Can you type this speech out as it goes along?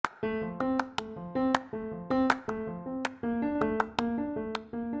You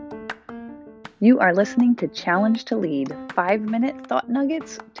are listening to Challenge to Lead, 5-minute thought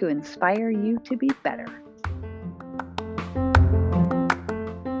nuggets to inspire you to be better.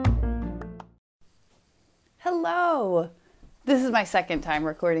 Hello. This is my second time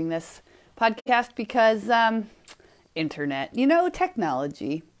recording this podcast because internet,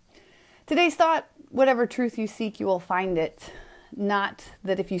 technology. Today's thought, whatever truth you seek, you will find it. Not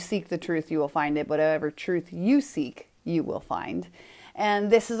that if you seek the truth, you will find it, but whatever truth you seek, you will find. And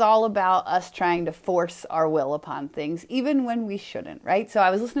this is all about us trying to force our will upon things, even when we shouldn't, right? So I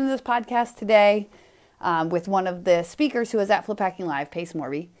was listening to this podcast today with one of the speakers who was at Flip Hacking Live, Pace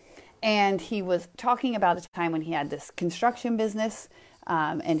Morby, and he was talking about a time when he had this construction business,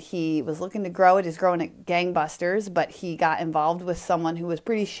 and he was looking to grow it. He's growing at gangbusters, but he got involved with someone who was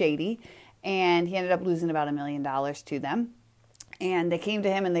pretty shady, and he ended up losing about $1 million to them. And they came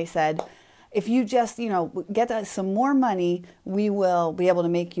to him and they said, if you just, get us some more money, we will be able to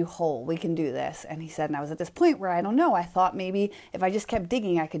make you whole. We can do this. And he said, and I was at this point where I don't know. I thought maybe if I just kept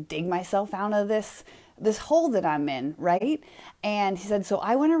digging, I could dig myself out of this hole that I'm in, right? And he said, so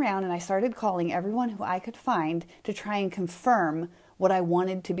I went around and I started calling everyone who I could find to try and confirm what I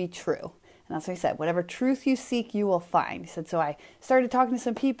wanted to be true. And that's what he said, whatever truth you seek, you will find. He said, so I started talking to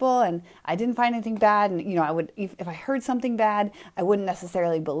some people and I didn't find anything bad. And, I would, if I heard something bad, I wouldn't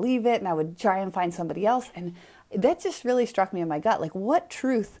necessarily believe it. And I would try and find somebody else. And that just really struck me in my gut. Like, what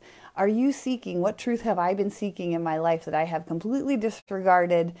truth are you seeking? What truth have I been seeking in my life that I have completely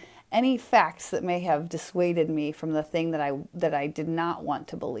disregarded any facts that may have dissuaded me from the thing that I did not want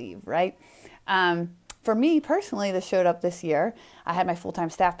to believe, right? For me personally, this showed up this year. I had my full-time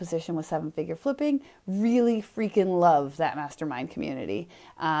staff position with 7-Figure Flipping. Really freaking love that mastermind community.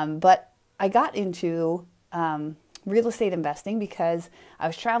 But I got into real estate investing because I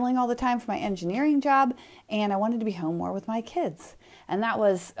was traveling all the time for my engineering job and I wanted to be home more with my kids. And that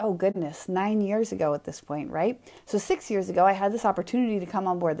was, 9 years ago at this point, right? So 6 years ago, I had this opportunity to come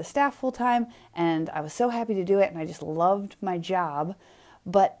on board the staff full-time and I was so happy to do it and I just loved my job.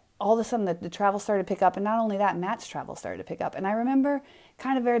 But all of a sudden the travel started to pick up, and not only that, Matt's travel started to pick up. And I remember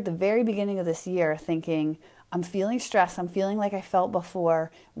kind of at the very beginning of this year thinking, I'm feeling stressed. I'm feeling like I felt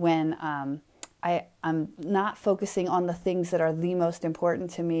before when I'm not focusing on the things that are the most important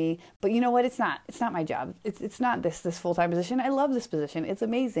to me. But you know what? It's not my job. It's not this full-time position. I love this position. It's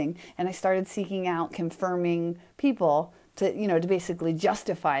amazing. And I started seeking out confirming people to basically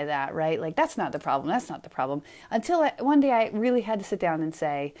justify that, right? Like, that's not the problem. That's not the problem. Until one day I really had to sit down and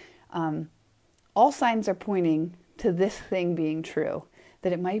say, all signs are pointing to this thing being true,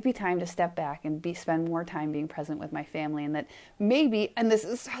 that it might be time to step back and spend more time being present with my family, and that maybe, and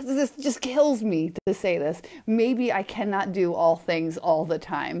this just kills me to say this, maybe I cannot do all things all the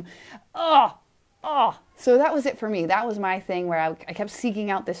time. So that was it for me. That was my thing where I kept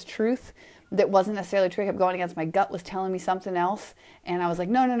seeking out this truth that wasn't necessarily true. I kept going against my gut was telling me something else. And I was like,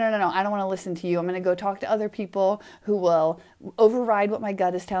 no, I don't want to listen to you. I'm going to go talk to other people who will override what my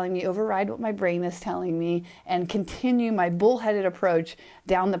gut is telling me, override what my brain is telling me, and continue my bullheaded approach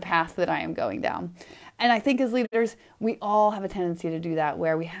down the path that I am going down. And I think as leaders, we all have a tendency to do that,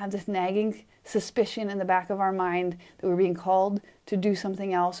 where we have this nagging suspicion in the back of our mind that we're being called to do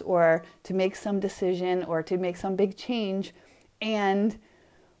something else, or to make some decision, or to make some big change. And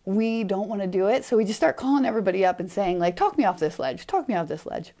we don't want to do it. So we just start calling everybody up and saying, like, talk me off this ledge.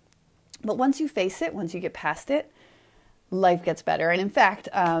 But once you face it, once you get past it, life gets better. And in fact,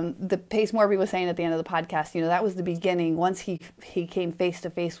 the Pace Morby was saying at the end of the podcast, that was the beginning. Once he came face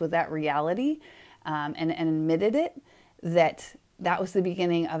to face with that reality and admitted it, that was the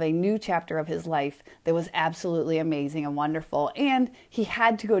beginning of a new chapter of his life that was absolutely amazing and wonderful. And he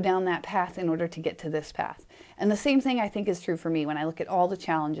had to go down that path in order to get to this path. And the same thing I think is true for me when I look at all the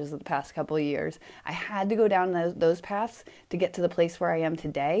challenges of the past couple of years. I had to go down those paths to get to the place where I am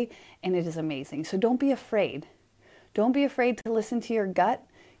today, and it is amazing. So don't be afraid. Don't be afraid to listen to your gut.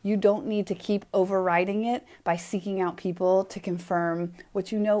 You don't need to keep overriding it by seeking out people to confirm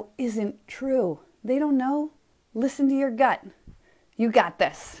what you know isn't true. They don't know. Listen to your gut. You got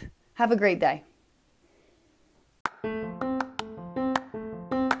this. Have a great day.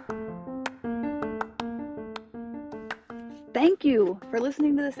 Thank you for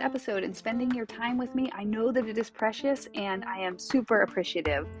listening to this episode and spending your time with me. I know that it is precious, and I am super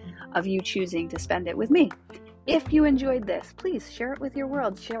appreciative of you choosing to spend it with me. If you enjoyed this, please share it with your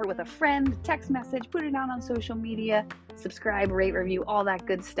world. Share it with a friend, text message, put it out on social media, subscribe, rate, review, all that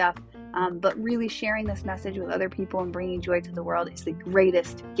good stuff. But really sharing this message with other people and bringing joy to the world is the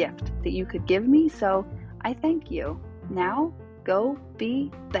greatest gift that you could give me. So I thank you. Now, go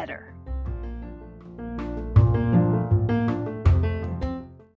be better.